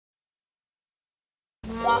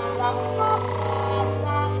Threes.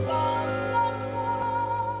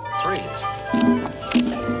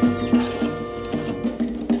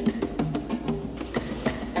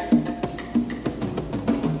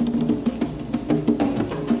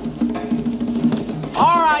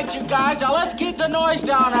 All right, you guys, now let's keep the noise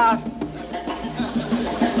down out.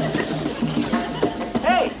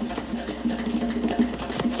 Hey!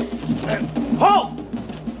 Halt!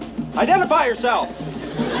 Identify yourself.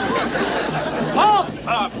 Halt!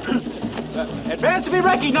 Advance to be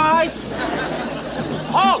recognized.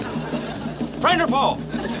 Halt! Friend or foe?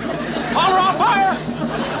 All on fire!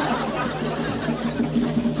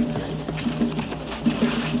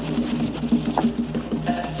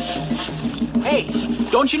 Hey,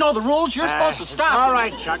 don't you know the rules? You're supposed to stop. It's all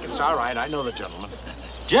right, Chuck. It's all right. I know the gentleman.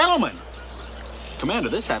 Gentlemen! Commander,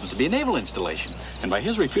 this happens to be a naval installation, and by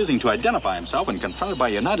his refusing to identify himself when confronted by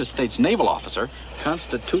a United States naval officer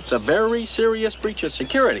constitutes a very serious breach of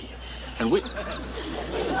security. And we...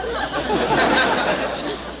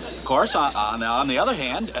 Of course, on the other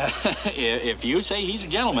hand, if you say he's a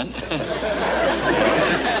gentleman...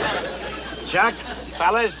 Chuck,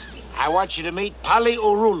 fellas, I want you to meet Pali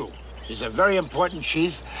Urulu. He's a very important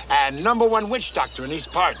chief and #1 witch doctor in these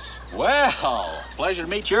parts. Well, pleasure to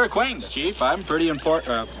meet your acquaintance, Chief. I'm pretty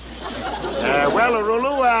important. Well,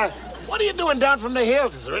 Urulu, what are you doing down from the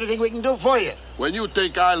hills? Is there anything we can do for you? When you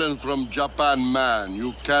take island from Japan, man,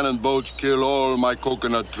 you cannon boats kill all my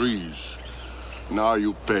coconut trees. Now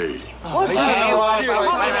you pay. Hold it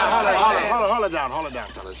down,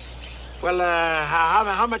 fellas. Well,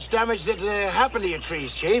 how much damage did happen to your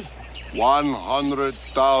trees, Chief?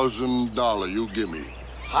 $100,000 you give me.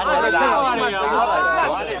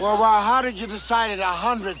 Well, how did you decide at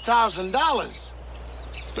 $100,000?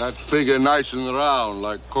 That figure nice and round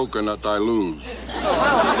like coconut I lose.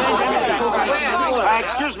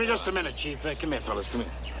 Excuse me just a minute, Chief. Come here, fellas, come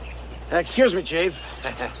here. Excuse me, Chief.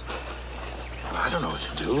 I don't know what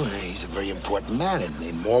to do. He's a very important man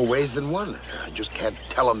in more ways than one. I just can't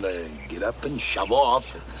tell him to get up and shove off.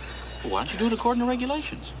 Why don't you do it according to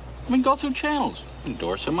regulations? I mean, go through channels.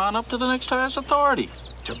 Endorse him on up to the next highest authority.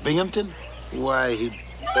 To Binghamton? Why, he'd...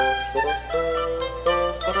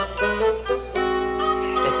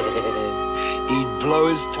 he'd blow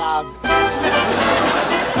his top.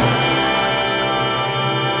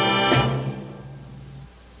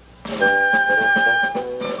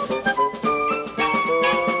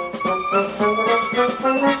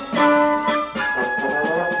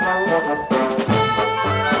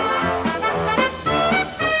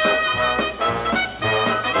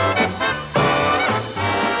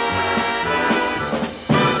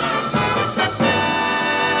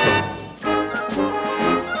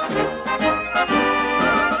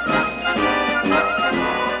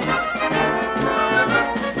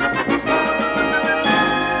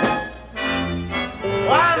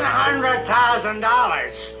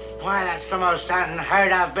 100,000. Why, that's the most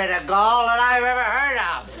unheard of bit of gall that I've ever heard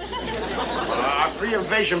of. Our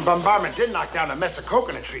pre-invasion bombardment did knock down a mess of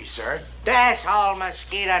coconut trees, sir. This whole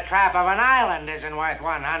mosquito trap of an island isn't worth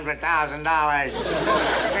 $100,000.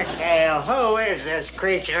 McHale, who is this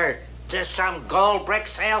creature? Just some gold brick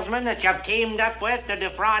salesman that you've teamed up with to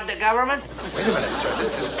defraud the government? Wait a minute, sir.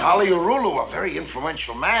 This is Pali Urulu, a very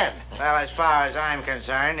influential man. Well, as far as I'm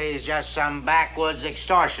concerned, he's just some backwoods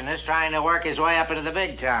extortionist trying to work his way up into the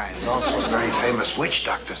big time. He's also a very famous witch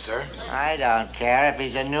doctor, sir. I don't care if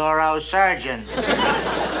he's a neurosurgeon.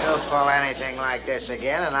 You'll pull anything like this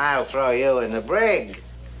again, and I'll throw you in the brig.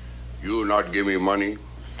 You not give me money?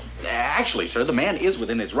 Actually, sir, the man is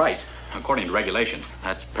within his rights, according to regulations.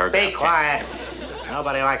 That's paragraph 10. Be quiet.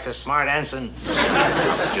 Nobody likes a smart ensign.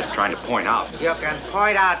 I'm just trying to point out. You can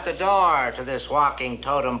point out the door to this walking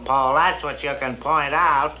totem pole. That's what you can point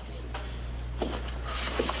out.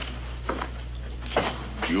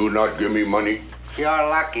 You not give me money? You're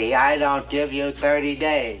lucky I don't give you 30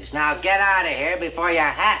 days. Now get out of here before your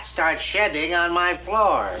hat starts shedding on my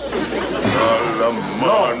floor.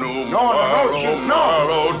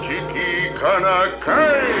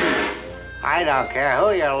 I don't care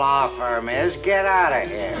who your law firm is. Get out of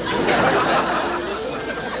here.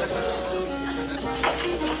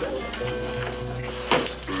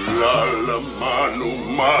 La manu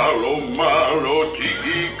malo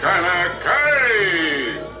tiki kana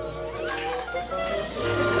kai.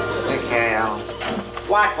 McHale,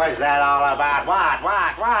 what was that all about? What?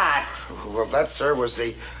 Well, that, sir, was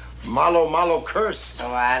the Malo curse. The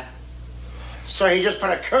what? Sir, he just put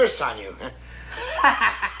a curse on you.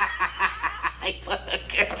 I put a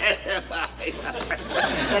curse on you.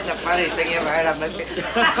 That's the funniest thing you ever heard of,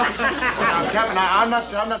 Mr. Now, Captain, I'm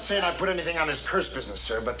not saying I put anything on his curse business,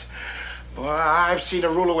 sir, but Well, I've seen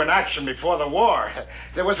Urulu in action before the war.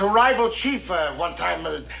 There was a rival chief one time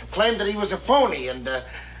claimed that he was a phony, and the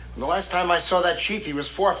last time I saw that chief, he was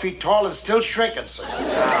 4 feet tall and still shrinking, sir. Oh,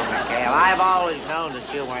 McHale, I've always known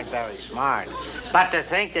that you weren't very smart. But to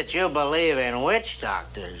think that you believe in witch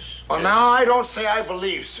doctors... Well, now, I don't say I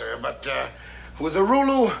believe, sir, but with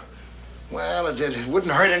Urulu, well, it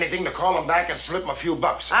wouldn't hurt anything to call him back and slip him a few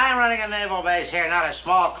bucks. I'm running a naval base here, not a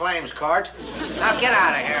small claims court. Now get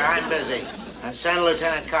out of here. I'm busy. And send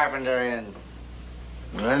Lieutenant Carpenter in.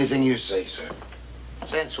 Well, anything you say, sir.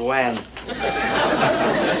 Since when?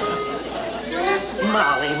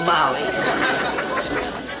 Molly.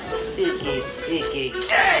 Icky.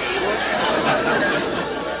 Hey!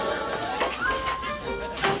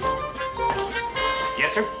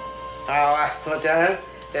 Yes, sir? Oh, Lieutenant,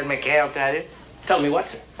 did McHale tell you? Tell me what,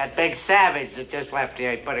 sir? That big savage that just left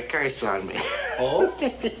here, he put a curse on me. Oh?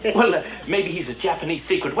 Well, maybe he's a Japanese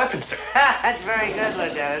secret weapon, sir. That's very good,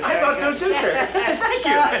 Lieutenant. I thought so too, sir. Thank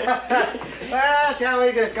you. Well, shall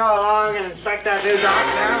we just go along and inspect that new dog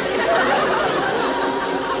now?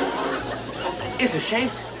 It's a shame,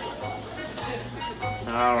 sir.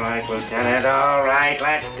 All right, Lieutenant, all right,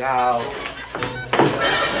 let's go.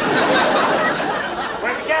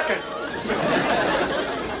 Where's the captain?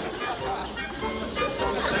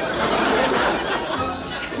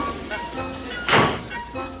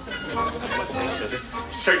 I must say, sir, this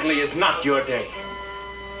certainly is not your day.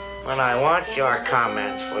 When I want your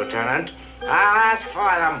comments, Lieutenant, I'll ask for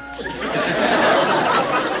them.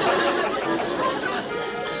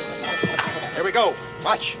 Here we go.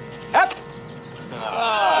 Watch. Up.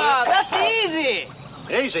 Ah, that's easy.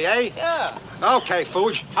 Easy, eh? Yeah. Okay,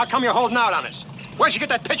 Fooge. How come you're holding out on us? Where'd you get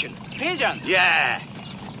that pigeon? Pigeon. Yeah.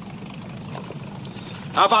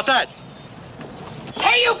 How about that?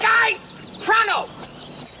 Hey, you guys! Pronto!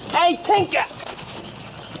 Hey, Tinker!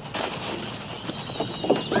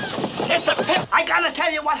 It's a pip. I gotta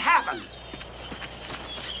tell you what happened.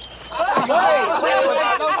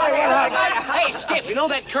 Hey, Skip, you know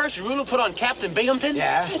that curse Urulu put on Captain Binghamton?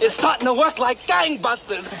 Yeah? It's starting to work like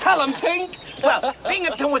gangbusters. Tell him, Tink. Well,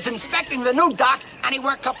 Binghamton was inspecting the new dock, and he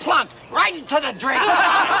worked kaplunk right into the drain.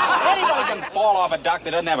 Anybody can fall off a dock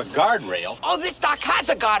that doesn't have a guardrail. Oh, this dock has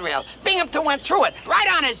a guardrail. Binghamton went through it, right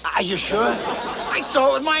on his... Are you sure? I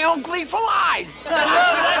saw it with my own gleeful eyes.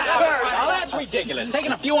 Now, that's ridiculous.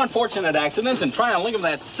 Taking a few unfortunate accidents and trying to link them to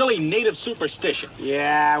that silly native superstition.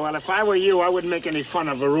 Yeah, well, if I were you, I wouldn't make any fun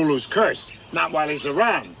of Urulu's curse. Not while he's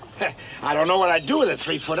around. I don't know what I'd do with a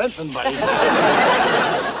 3-foot ensign, buddy.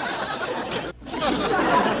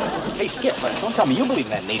 Hey, Skip, don't tell me you believe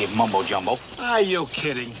in that native mumbo-jumbo. Are you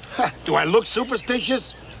kidding? Do I look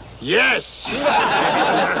superstitious? Yes!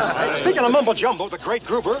 Hey, speaking of mumbo jumbo, the great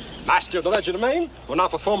Gruber, master of the Legend of Maine, will now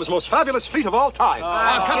perform his most fabulous feat of all time.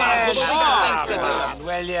 Come on, Gruber. We got things to do.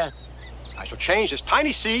 Will you? I shall change this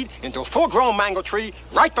tiny seed into a full-grown mango tree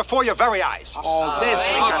right before your very eyes. Oh, this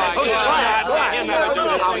we got a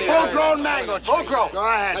full-grown mango tree. Full-grown. Go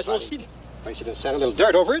ahead. Nice little seed. Place it and sand a little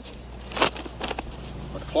dirt over it.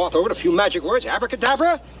 Put a cloth over it, a few magic words,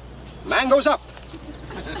 abracadabra, mangoes up.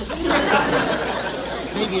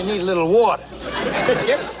 Maybe you need a little water. That's it,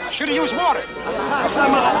 Skip. Should have used water.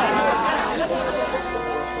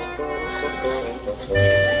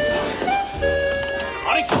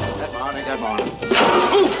 Morning, sir. Good morning.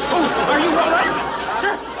 Are you all right?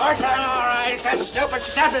 Sir? All right. That stupid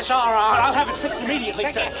stuff is all right. I'll have it fixed immediately,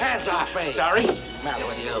 Take sir. your hands off me. Sorry. What's the matter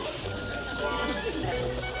with you?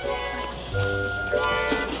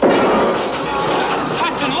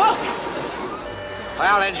 Captain, look!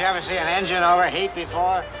 Well, did you ever see an engine overheat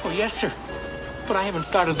before? Oh, yes, sir. But I haven't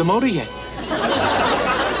started the motor yet.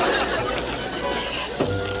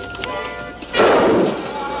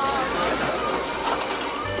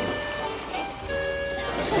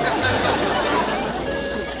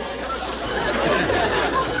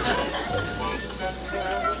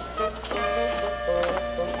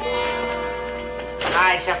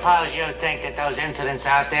 I suppose you think that those incidents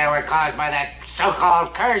out there were caused by that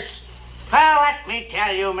so-called curse? Well, let me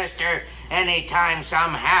tell you, mister, anytime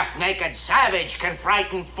some half-naked savage can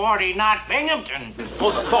frighten 40-knot Binghamton.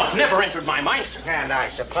 Oh, the thought never entered my mind, sir. And I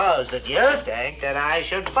suppose that you think that I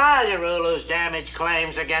should file Urulu's damage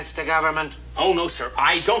claims against the government. Oh, no, sir.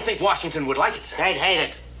 I don't think Washington would like it, sir. They'd hate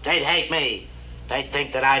it. They'd hate me. They'd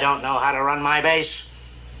think that I don't know how to run my base.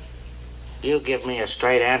 You give me a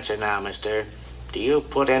straight answer now, mister. Do you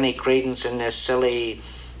put any credence in this silly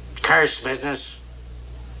curse business?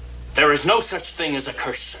 There is no such thing as a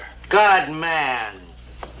curse, sir. Good man.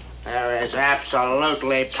 There is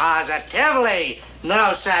absolutely, positively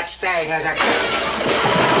no such thing as a curse.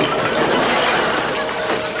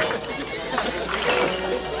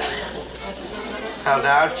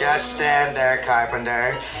 Now, don't just stand there,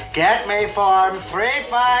 Carpenter. Get me Form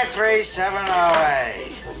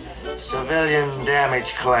 353708. Civilian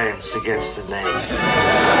damage claims against the Navy.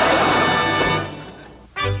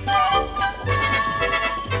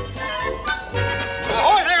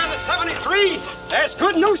 Ahoy there on the 73! There's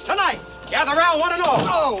good news tonight. Gather round, one and all.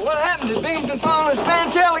 Oh, what happened? Did Binghamton fall on his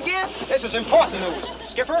fantail again? This is important news.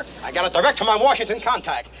 Skipper, I got it direct from my Washington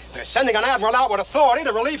contact. They're sending an admiral out with authority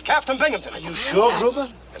to relieve Captain Binghamton. Are you sure, Gruber?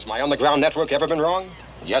 Has my underground network ever been wrong?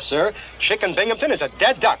 Yes, sir. Chicken Binghamton is a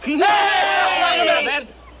dead duck. Wait a minute, man.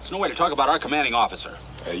 There's no way to talk about our commanding officer.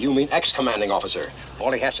 You mean ex-commanding officer.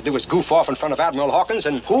 All he has to do is goof off in front of Admiral Hawkins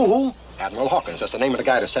and... Who? Admiral Hawkins. That's the name of the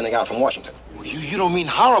guy they're sending out from Washington. You don't mean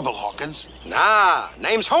Horrible Hawkins? Nah,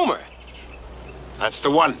 name's Homer. That's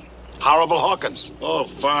the one. Horrible Hawkins. Oh,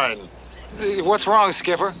 fine. What's wrong,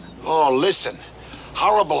 Skipper? Oh, listen.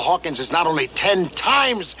 Horrible Hawkins is not only 10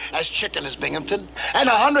 times as chicken as Binghamton, and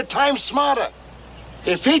 100 times smarter.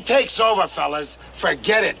 If he takes over, fellas,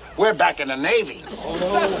 forget it. We're back in the Navy.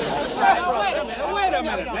 Wait a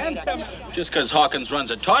minute, man. Just because Hawkins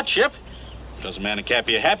runs a taut ship doesn't mean it can't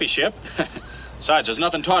be a happy ship. Besides, there's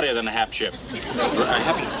nothing taughtier than a happy ship.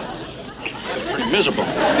 Happy. Pretty miserable.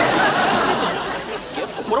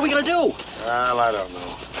 What are we gonna do? Well, I don't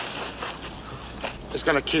know. It's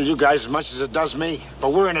gonna kill you guys as much as it does me.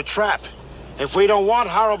 But we're in a trap. If we don't want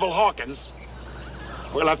Horrible Hawkins,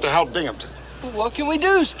 we'll have to help Binghamton. What can we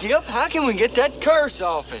do, Skip? How can we get that curse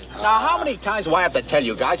off him? Now, how many times do I have to tell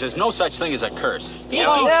you guys there's no such thing as a curse? Yeah,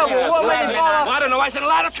 but what made him fall off? I don't know. I said a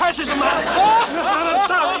lot of curses in my life. I'm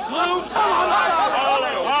sorry, Glue.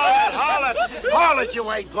 Haul it, you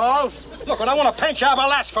eight balls. Look, when I want a paint job,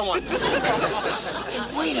 I'll ask for one.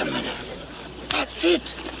 Wait a minute. That's it.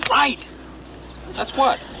 Right. That's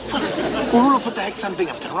what? Urulu put the hex on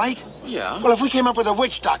Binghamton, right? Yeah. Well, if we came up with a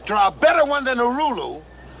witch doctor, a better one than Urulu,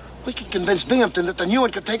 we could convince Binghamton that the new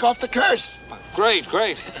one could take off the curse. Great,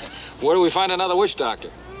 great. Where do we find another witch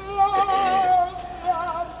doctor?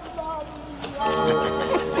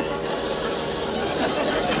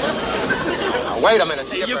 Now, wait a minute,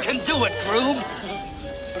 Skipper. You can do it, Groom.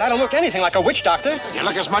 But I don't look anything like a witch doctor. You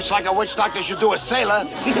look as much like a witch doctor as you do a sailor.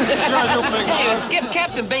 Hey, Skip,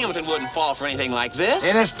 Captain Binghamton wouldn't fall for anything like this.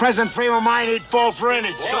 In his present frame of mind, he'd fall for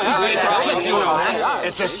anything.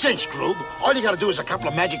 It's a cinch, Groob. All you gotta do is a couple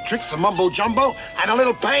of magic tricks, some mumbo-jumbo, and a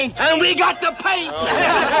little paint. And we got the paint!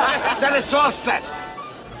 Then it's all set.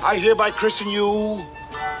 I hereby christen you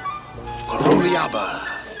Guruliaba,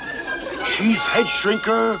 chief head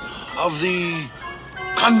shrinker of the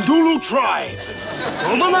Kandulu tribe. I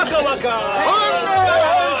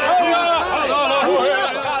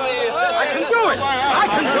can do it! I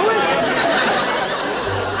can do it!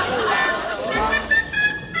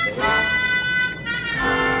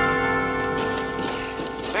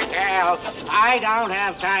 McHale, I don't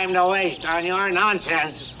have time to waste on your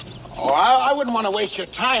nonsense. Oh, I wouldn't want to waste your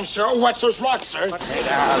time, sir. What's those rocks, sir?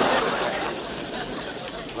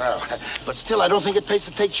 Well, but still, I don't think it pays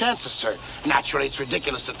to take chances, sir. Naturally, it's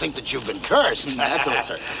ridiculous to think that you've been cursed. Naturally,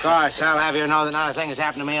 sir. Of course, I'll have you know that not a thing has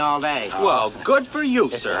happened to me all day. Well, good for you,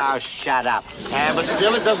 sir. Now, shut up. But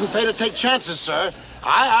still, it doesn't pay to take chances, sir.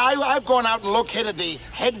 I've gone out and located the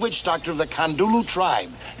head witch doctor of the Kandulu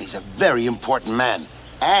tribe. He's a very important man.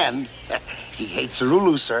 And he hates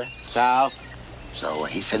Urulu, sir. So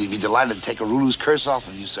he said he'd be delighted to take Urulu's curse off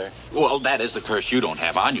of you, sir. Well, that is the curse you don't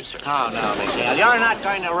have on you, sir. Oh, no, McHale. You're not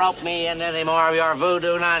going to rope me in any more of your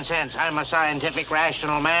voodoo nonsense. I'm a scientific,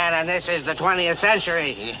 rational man, and this is the 20th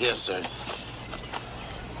century. Yes, sir.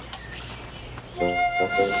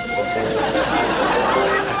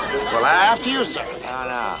 Well, after you, sir.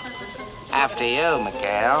 No. After you,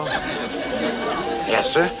 McHale. Yes,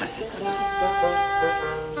 sir.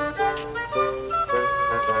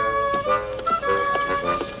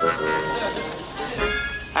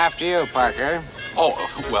 After you, Parker. Oh,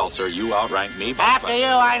 well, sir, you outrank me. After you,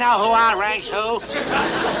 I know who outranks who.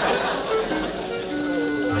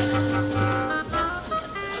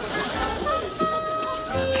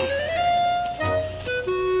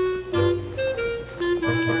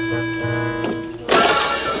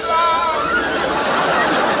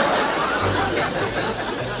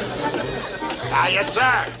 Yes,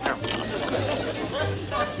 sir.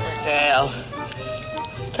 Dale,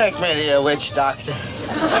 take me to your witch doctor.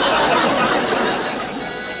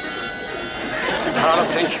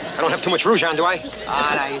 I don't have too much rouge on, do I?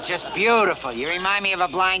 Oh, no, you're just beautiful. You remind me of a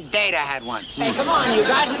blind date I had once. Hey, come on, you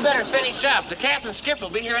guys. We better finish up. The Captain Skip will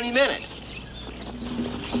be here any minute.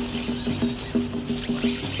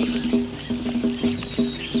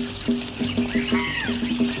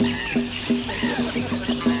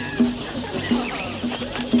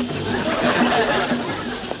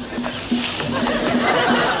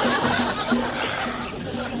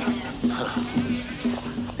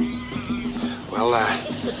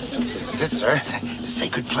 This is it, sir. The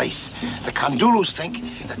sacred place. The Kondulus think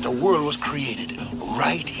that the world was created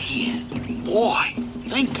right here. Boy,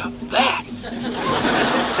 think of that.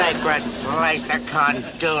 Sacred place, the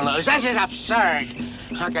Kondulus. This is absurd.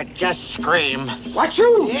 I could just scream. What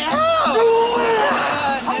you? Yeah.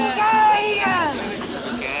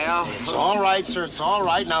 It's all right, sir. It's all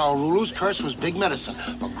right. Now, Urulu's curse was big medicine.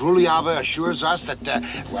 But Gruliaba assures us that,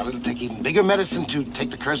 well, it'll take even bigger medicine to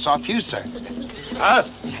take the curse off you, sir. Huh?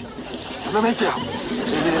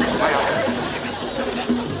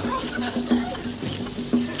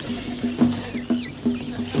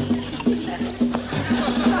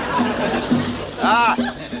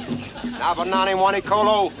 Nabanani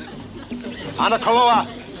Wanikolo. Anakoloa.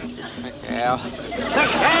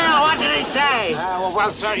 McHale, what did he say?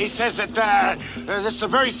 Well, sir, he says that this is a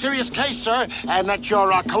very serious case, sir, and that your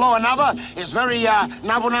Kaloa Nava is very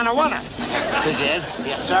Nabunanawana. He did?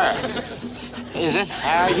 Yes, sir. Is it?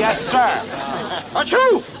 Yes, sir.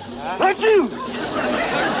 Achoo! Achoo!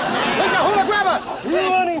 Take the hula grabber!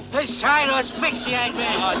 He's trying to asphyxiate me.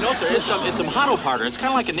 No, sir. It's some Hado powder. It's kind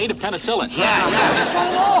of like a native penicillin. Yeah.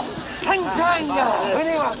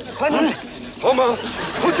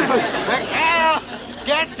 McHale,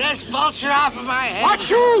 get this vulture off of my head.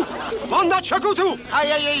 Achoo! Monda Chakutu!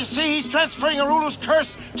 You see, he's transferring Urulu's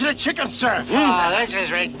curse to the chicken, sir. Oh, this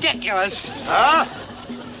is ridiculous. Huh?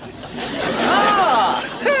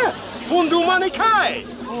 Fundu Manikai!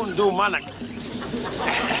 Fundu Manik.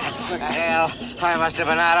 McHale, I must have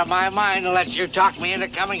been out of my mind to let you talk me into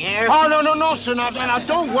coming here. Oh, no, sir. Now,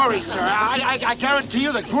 don't worry, sir. I guarantee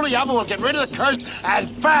you that Gruliaba will get rid of the curse, and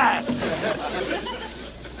fast.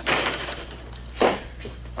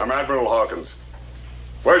 I'm Admiral Hawkins.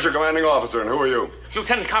 Where's your commanding officer, and who are you?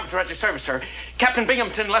 Lieutenant Commander at your service, sir. Captain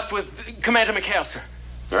Binghamton left with Commander McHale, sir.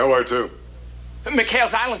 Now, where to?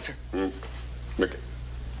 McHale's Island, sir.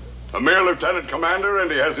 A mere lieutenant commander, and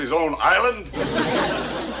he has his own island?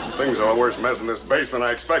 Things are a worse mess in this base than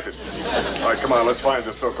I expected. All right, come on, let's find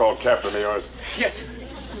this so-called captain of yours. Yes, sir.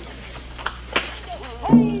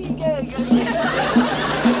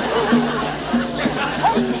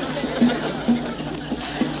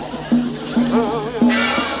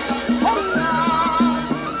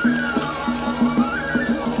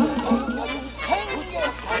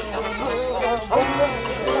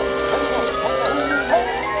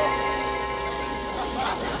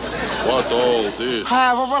 What all this?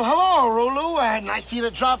 Well, hello, Urulu. Nice of you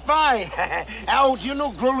to drop by. Do you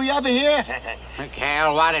know Gruliaba here?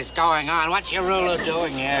 McHale, what is going on? What's Urulu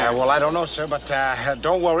doing here? Well, I don't know, sir, but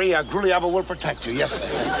don't worry. Gruliaba will protect you. Yes, sir.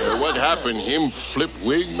 What happened? Him flip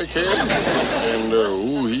wig, McHale? And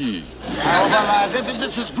who he?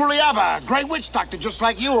 This is Gruliaba, great witch doctor, just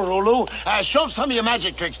like you, Urulu. Show him some of your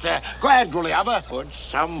magic tricks there. Go ahead, Gruliaba. Would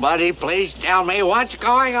somebody please tell me what's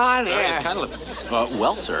going on here? It's kind of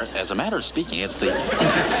well, sir, as a matter of speaking, it's the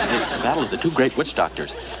battle of the two great witch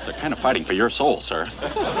doctors. They're kind of fighting for your soul, sir.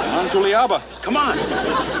 Come on, Juliaba. Come on.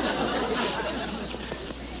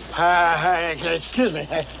 Excuse me.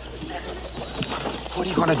 What are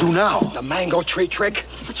you going to do now? The mango tree trick?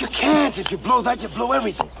 But you can't. If you blow that, you blow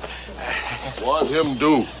everything. What him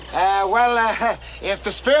do? If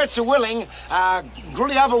the spirits are willing,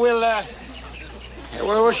 Gruliaba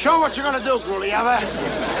will show what you're going to do, Gruliaba.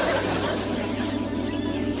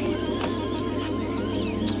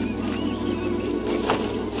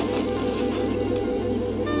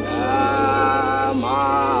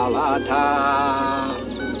 Malata.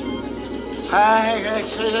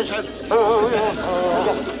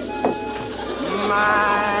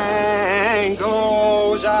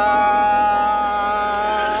 Mangoes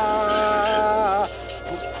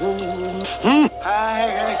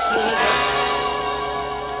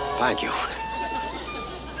Thank you.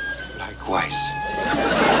 Likewise.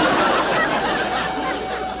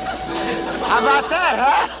 How about that,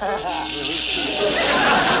 huh?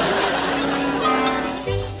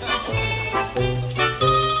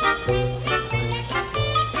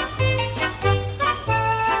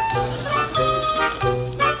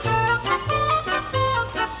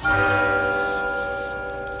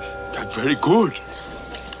 Very good.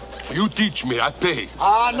 You teach me, I pay.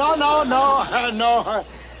 No,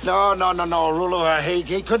 Urulu.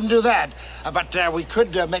 He couldn't do that. But we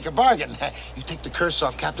could make a bargain. You take the curse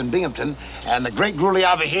off Captain Binghamton, and the great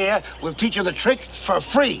Gruliaba here will teach you the trick for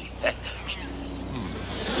free.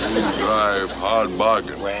 Drive hard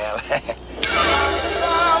bargain. Well,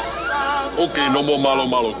 okay, no more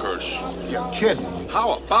malo curse. you're kidding.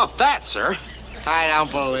 How about that, sir? I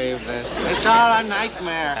don't believe this. It's all a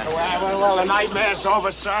nightmare. Well, the nightmare's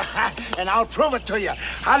over, sir. And I'll prove it to you.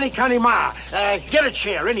 Halikani Ma, get a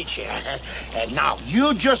chair, any chair. And now,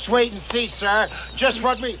 you just wait and see, sir, just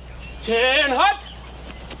what we... 10 hot.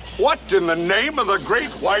 What in the name of the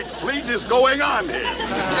Great White Fleet is going on here?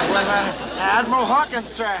 Admiral Hawkins,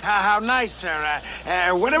 sir. How nice, sir.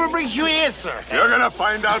 Whatever brings you here, sir. You're gonna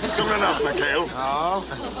find out soon enough, McHale. Oh?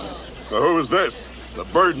 So who's this? The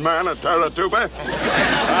Birdman at Taratuba?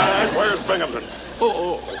 Where's Binghamton?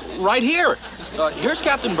 Oh, right here. Here's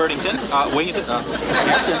Captain Binghamton.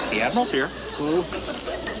 Captain, the Admiral's here. Who?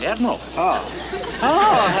 The Admiral. Oh,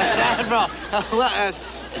 Admiral.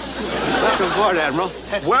 Welcome aboard, Admiral.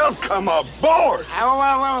 Welcome aboard!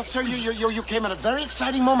 Well, sir, you came at a very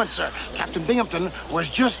exciting moment, sir. Captain Binghamton was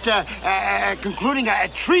just concluding a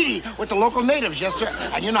treaty with the local natives, yes, sir.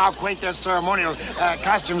 And you know how quaint their ceremonial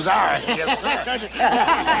costumes are. Yes, sir.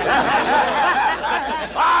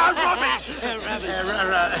 Rubbish!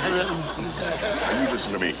 You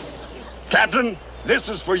listen to me. Captain, this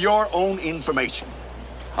is for your own information.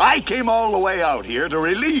 I came all the way out here to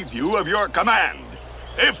relieve you of your command,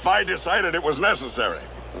 if I decided it was necessary.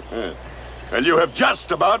 And you have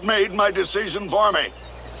just about made my decision for me.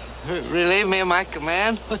 Relieve me of my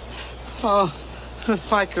command? Oh,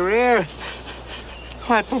 my career,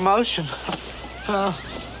 my promotion.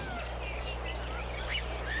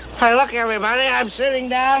 Hey, look, everybody, I'm sitting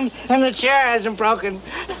down and the chair hasn't broken.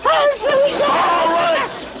 I'm sitting down! All right!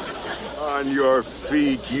 On your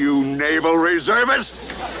feet, you naval reservist.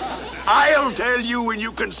 I'll tell you when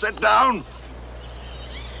you can sit down.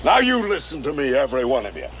 Now you listen to me, every one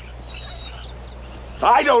of you.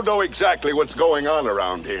 I don't know exactly what's going on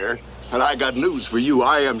around here, and I got news for you.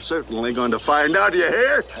 I am certainly going to find out, you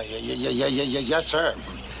hear? Yes, sir.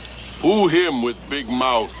 Who him with big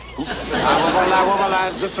mouth?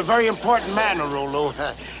 This is a very important man, Urulu.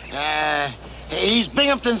 He's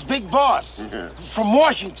Binghamton's big boss from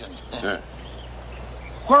Washington.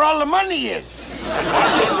 Where all the money is.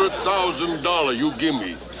 $100,000 you give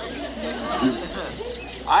me.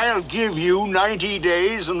 I'll give you 90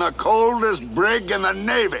 days in the coldest brig in the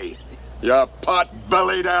Navy. You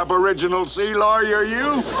pot-bellied aboriginal sea lawyer,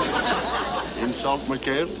 you. Insult,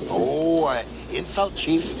 McHale? Oh, insult,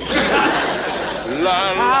 Chief.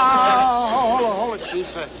 Hold it, Chief.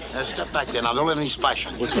 Step back there now. Don't let any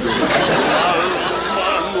splashing. Well,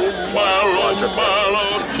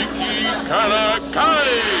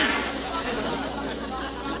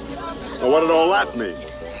 what did all that mean?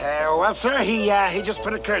 Well, sir, he just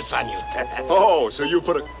put a curse on you. Oh, so you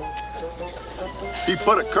put a... He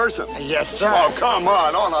put a curse on... Yes, sir. Oh, come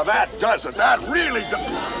on. Oh, now that does it. That really does...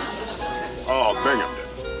 Oh, Binghamton.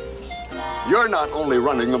 You're not only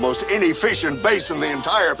running the most inefficient base in the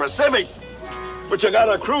entire Pacific, but you got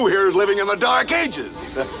a crew here living in the Dark Ages.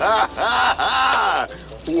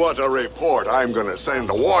 What a report I'm going to send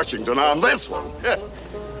to Washington on this one.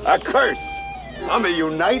 A curse on the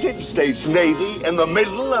United States Navy in the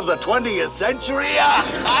middle of the 20th century?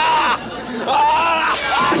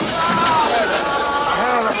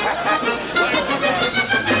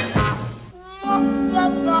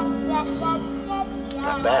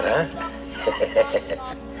 Not bad, huh?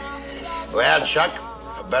 Well, Chuck,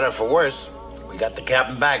 for better or for worse, we got the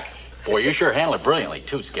captain back. Boy, you sure handle it brilliantly,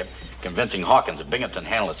 too, Skip. Convincing Hawkins that Binghamton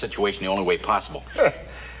handled the situation the only way possible.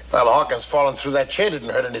 Well, Hawkins falling through that chair didn't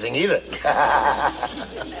hurt anything either.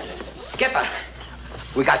 Skipper,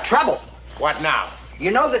 we got trouble. What now?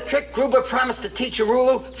 You know the trick Gruber promised to teach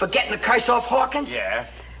Urulu for getting the curse off Hawkins? Yeah.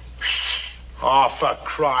 Oh, for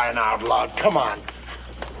crying out loud. Come on.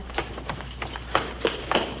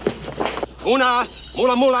 Una,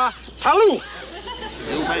 mula mula, talu.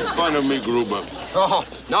 You make fun of me, Gruber. Oh,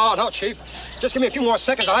 no, Chief. Just give me a few more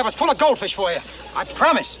seconds. I'll have it full of goldfish for you. I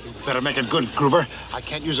promise. You better make it good, Gruber. I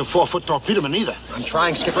can't use a 4-foot torpedoman either. I'm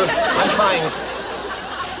trying, Skipper. I'm trying.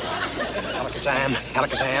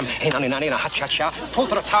 Alakazam, hey, nanny, and a hot cha-cha, full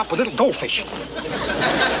to the top with little goldfish.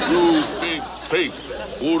 You big fake.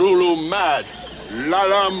 Urulu mad. La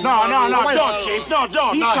la. No, don't, Chief. No,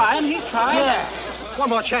 don't. He's trying. Yeah. One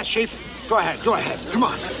more chance, Chief. Go ahead. Come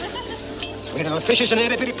on. Sweet little fishes in the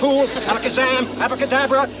itty-bitty pool. Alakazam,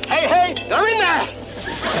 abracadabra. Hey, they're in there!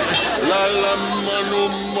 La la manu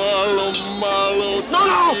malo. No,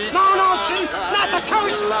 Chief! Not the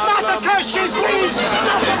curse, Chief, please!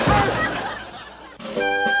 Not the curse!